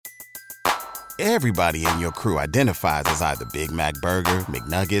Everybody in your crew identifies as either Big Mac Burger,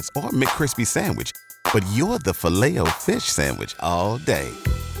 McNuggets, or McCrispy Sandwich. But you're the Filet-O-Fish Sandwich all day.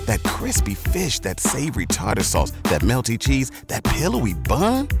 That crispy fish, that savory tartar sauce, that melty cheese, that pillowy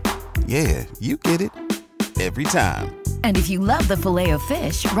bun. Yeah, you get it. Every time. And if you love the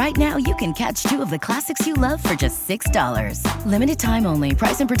Filet-O-Fish, right now you can catch two of the classics you love for just $6. Limited time only.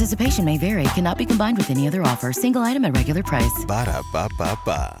 Price and participation may vary. Cannot be combined with any other offer. Single item at regular price.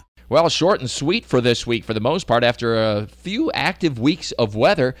 Ba-da-ba-ba-ba. Well, short and sweet for this week for the most part. After a few active weeks of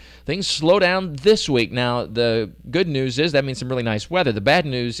weather, things slow down this week. Now, the good news is that means some really nice weather. The bad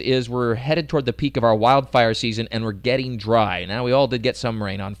news is we're headed toward the peak of our wildfire season, and we're getting dry. Now, we all did get some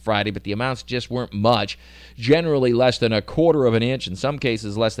rain on Friday, but the amounts just weren't much. Generally less than a quarter of an inch, in some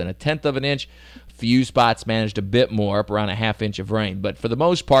cases less than a tenth of an inch. Few spots managed a bit more, up around a half inch of rain. But for the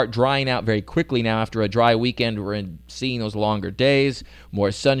most part, drying out very quickly now after a dry weekend. We're seeing those longer days,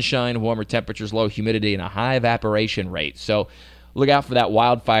 more sunshine, warmer temperatures, low humidity, and a high evaporation rate. So look out for that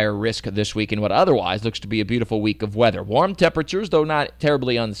wildfire risk this week in what otherwise looks to be a beautiful week of weather. Warm temperatures, though not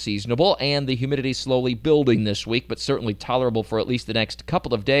terribly unseasonable, and the humidity slowly building this week, but certainly tolerable for at least the next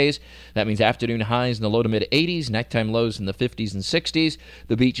couple of days. That means afternoon highs in the low to mid-80s, nighttime lows in the 50s and 60s.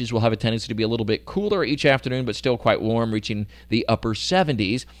 The beaches will have a tendency to be a little bit cooler each afternoon, but still quite warm, reaching the upper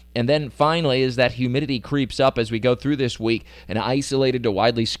 70s. And then finally, as that humidity creeps up as we go through this week, an isolated to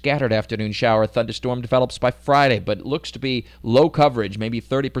widely scattered afternoon shower thunderstorm develops by Friday, but it looks to be low coverage, maybe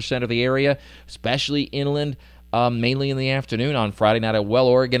 30% of the area, especially inland, mainly in the afternoon on Friday. Not a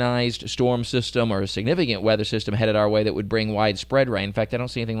well-organized storm system or a significant weather system headed our way that would bring widespread rain. In fact, I don't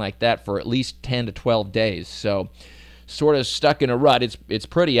see anything like that for at least 10 to 12 days. So sort of stuck in a rut. It's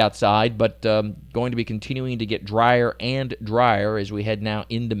pretty outside, but going to be continuing to get drier and drier as we head now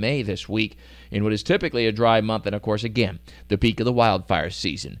into May this week in what is typically a dry month, and of course, again, the peak of the wildfire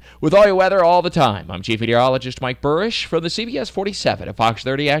season. With all your weather all the time, I'm Chief Meteorologist Mike Buresh from the CBS 47 at Fox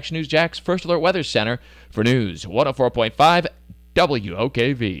 30 Action News Jack's First Alert Weather Center for News 104.5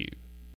 WOKV.